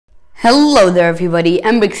Hello there everybody,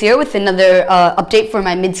 mbrickz here with another update for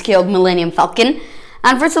my mid-scaled Millennium Falcon.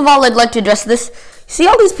 And first of all, I'd like to address this. See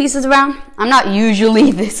all these pieces around? I'm not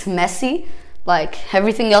usually this messy. Like,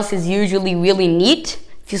 everything else is usually really neat.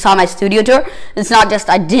 If you saw my studio tour, it's not just,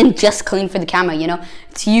 I didn't just clean for the camera, you know.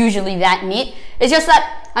 It's usually that neat. It's just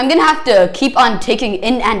that I'm gonna have to keep on taking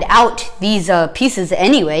in and out these pieces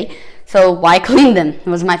anyway. So why clean them?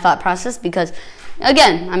 Was my thought process, because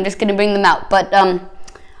again, I'm just gonna bring them out. But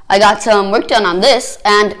I got some work done on this,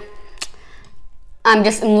 and I'm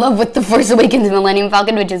just in love with the Force Awakens Millennium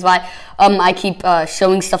Falcon, which is why I keep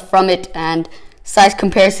showing stuff from it. And size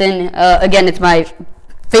comparison, again, it's my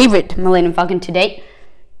favorite Millennium Falcon to date.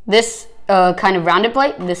 This kind of rounded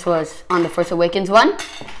plate, this was on the Force Awakens one.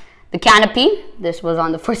 The canopy, this was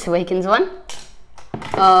on the Force Awakens one.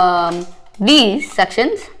 These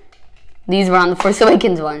sections, these were on the Force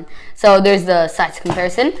Awakens one. So there's the size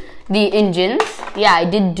comparison. The engines, yeah, I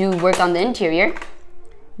did do work on the interior.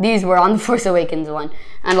 These were on the Force Awakens one,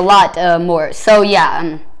 and a lot more. So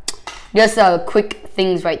yeah, just quick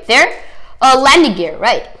things right there. Landing gear,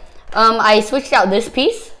 right. I switched out this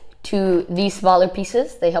piece to these smaller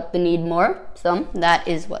pieces. They help the need more, so that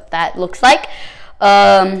is what that looks like.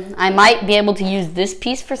 I might be able to use this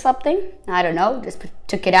piece for something. I don't know, just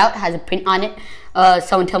took it out, has a print on it.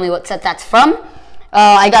 Someone tell me what set that's from.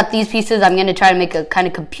 I got these pieces. I'm going to try to make a kind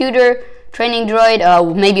of computer training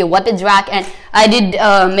droid, maybe a weapons rack, and I did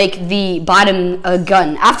make the bottom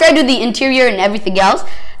gun. After I do the interior and everything else,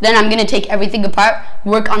 then I'm going to take everything apart,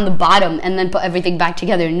 work on the bottom, and then put everything back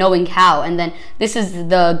together, knowing how. And then this is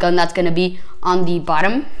the gun that's going to be on the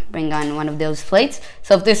bottom. Bring on one of those plates.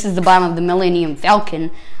 So if this is the bottom of the Millennium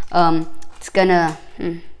Falcon, it's going to...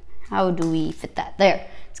 how do we fit that? There.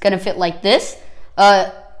 It's going to fit like this.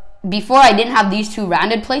 Before, I didn't have these two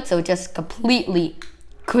rounded plates, so it just completely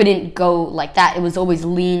couldn't go like that. It was always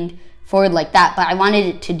leaned forward like that, but I wanted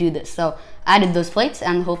it to do this, so I added those plates,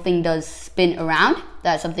 and the whole thing does spin around.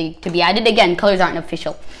 That's something to be added. Again, colors aren't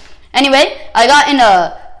official. Anyway, I got in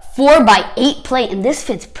a 4x8 plate, and this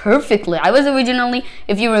fits perfectly. I was originally,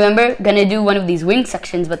 if you remember, gonna do one of these wing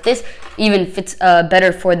sections, but this even fits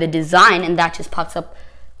better for the design, and that just pops up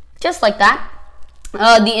just like that.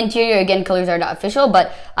 The interior, again, colors are not official,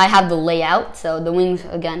 but I have the layout, so the wings,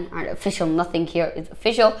 again, aren't official. Nothing here is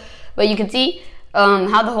official, but you can see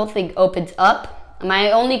how the whole thing opens up.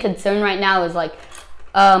 My only concern right now is, like,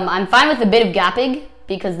 I'm fine with a bit of gapping,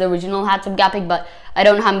 because the original had some gapping, but I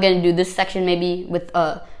don't know how I'm going to do this section, maybe with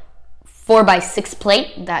a 4x6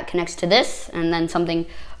 plate that connects to this, and then something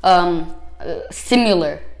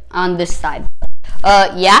similar on this side.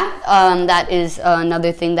 That is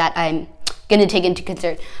another thing that I'm gonna take into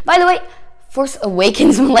concern. By the way, Force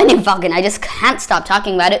Awakens Millennium Falcon, I just can't stop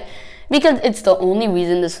talking about it because it's the only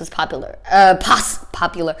reason this was possible.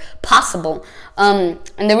 And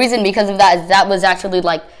the reason because of that is that was actually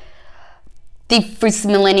like the first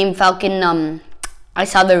Millennium Falcon I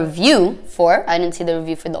saw the review for. I didn't see the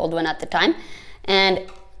review for the old one at the time, and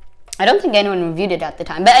I don't think anyone reviewed it at the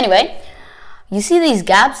time. But anyway, you see these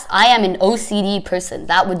gaps? I am an OCD person.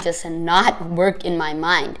 That would just not work in my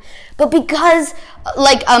mind. But because,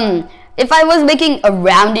 like, if I was making a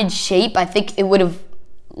rounded shape, I think it would have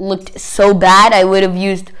looked so bad. I would have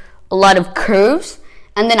used a lot of curves,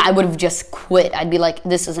 and then I would have just quit. I'd be like,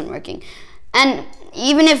 this isn't working. And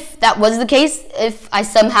even if that was the case, if I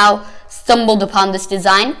somehow stumbled upon this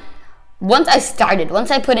design, once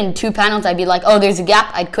I put in two panels, I'd be like, oh, there's a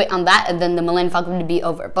gap, I'd quit on that, and then the Millennium Falcon would be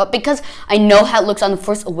over. But because I know how it looks on the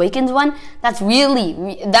Force Awakens one, that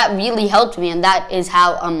really helped me, and that is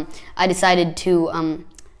how I decided to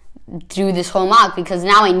do this whole mock, because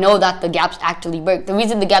now I know that the gaps actually work. The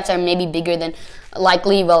reason the gaps are maybe bigger than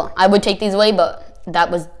likely, well, I would take these away, but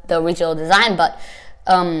that was the original design, but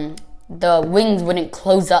the wings wouldn't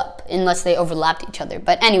close up unless they overlapped each other.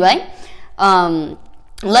 But anyway,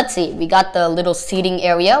 let's see, we got the little seating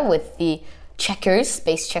area with the checkers,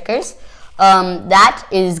 space checkers. That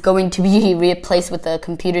is going to be replaced with a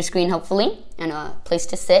computer screen, hopefully, and a place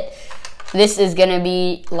to sit. This is going to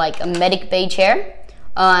be like a medic bay chair.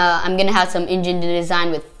 I'm going to have some engine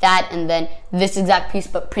design with that, and then this exact piece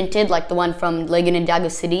but printed, like the one from Lego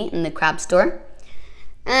Ninjago City in the Crab Store.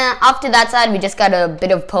 Off to that side, we just got a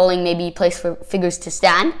bit of polling, maybe place for figures to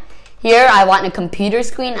stand. Here, I want a computer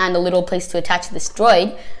screen and a little place to attach this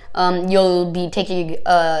droid. You'll be taking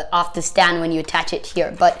off the stand when you attach it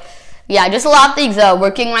here. But yeah, just a lot of things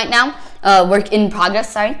working right now. Work in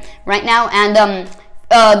progress, sorry, right now. And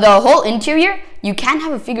the whole interior, you can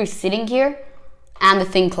have a figure sitting here. and the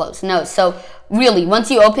thing closed. No, so really, once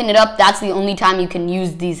you open it up, that's the only time you can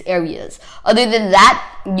use these areas. Other than that,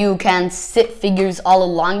 you can sit figures all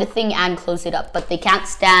along the thing and close it up, but they can't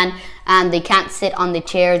stand and they can't sit on the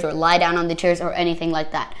chairs or lie down on the chairs or anything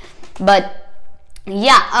like that. But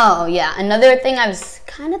yeah, oh yeah, another thing I was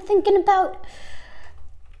kind of thinking about,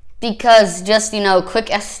 because just, you know,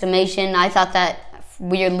 quick estimation, I thought that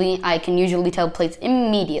weirdly, I can usually tell plates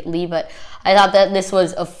immediately, but I thought that this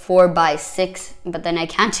was a 4x6, but then I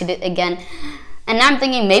counted it again. And now I'm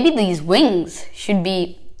thinking maybe these wings should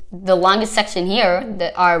be the longest section here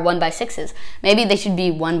that are 1x6s. Maybe they should be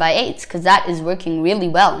 1x8s, because that is working really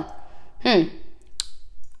well.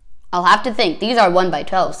 I'll have to think. These are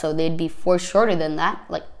 1x12, so they'd be 4 shorter than that,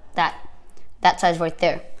 like that size right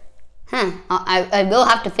there. I will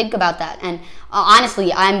have to think about that. And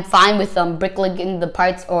honestly, I'm fine with bricklaying the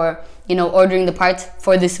parts, or, you know, ordering the parts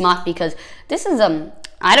for this MOC, because this is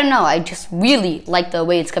I don't know, I just really like the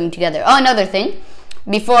way it's coming together. Oh, another thing,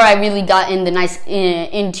 before I really got in the nice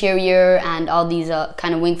interior and all these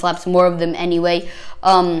kind of wing flaps, more of them anyway,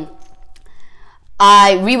 I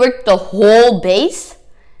reworked the whole base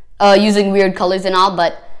using weird colors and all,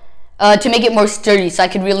 but to make it more sturdy so I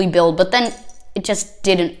could really build. But then it just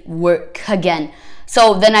didn't work again.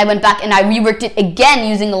 So then I went back and I reworked it again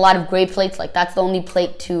using a lot of gray plates. Like, that's the only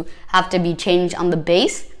plate to have to be changed on the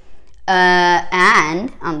base.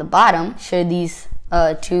 And on the bottom, sure, these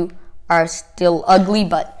two are still ugly,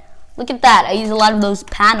 but look at that. I use a lot of those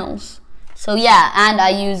panels. So yeah, and I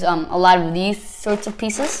use a lot of these sorts of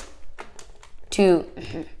pieces to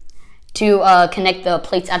connect the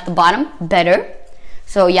plates at the bottom better.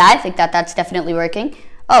 So yeah, I think that that's definitely working.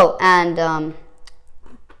 Oh, and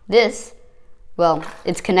this, well,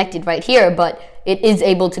 it's connected right here, but it is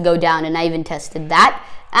able to go down, and I even tested that.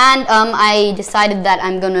 And I decided that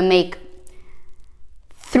I'm gonna make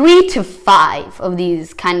 3 to 5 of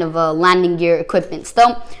these kind of landing gear equipment.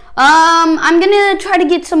 So I'm gonna try to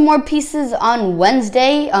get some more pieces on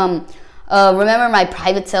Wednesday. Remember my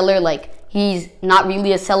private seller, like, he's not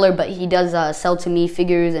really a seller, but he does sell to me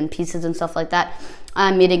figures and pieces and stuff like that.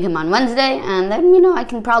 I'm meeting him on Wednesday, and then, you know, I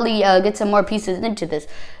can probably get some more pieces into this.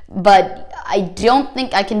 But I don't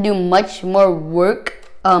think I can do much more work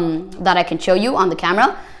that I can show you on the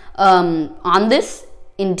camera on this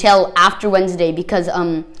until after Wednesday, because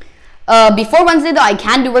before Wednesday, though, I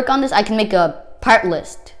can do work on this. I can make a part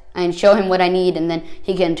list and show him what I need, and then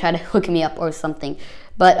he can try to hook me up or something.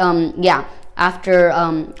 But yeah, after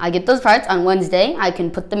I get those parts on Wednesday, I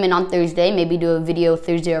can put them in on Thursday, maybe do a video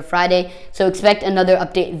Thursday or Friday. So expect another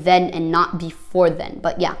update then and not before then.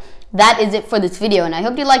 But yeah, that is it for this video, and I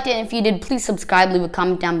hope you liked it. And if you did, please subscribe, leave a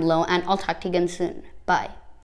comment down below, and I'll talk to you again soon. Bye.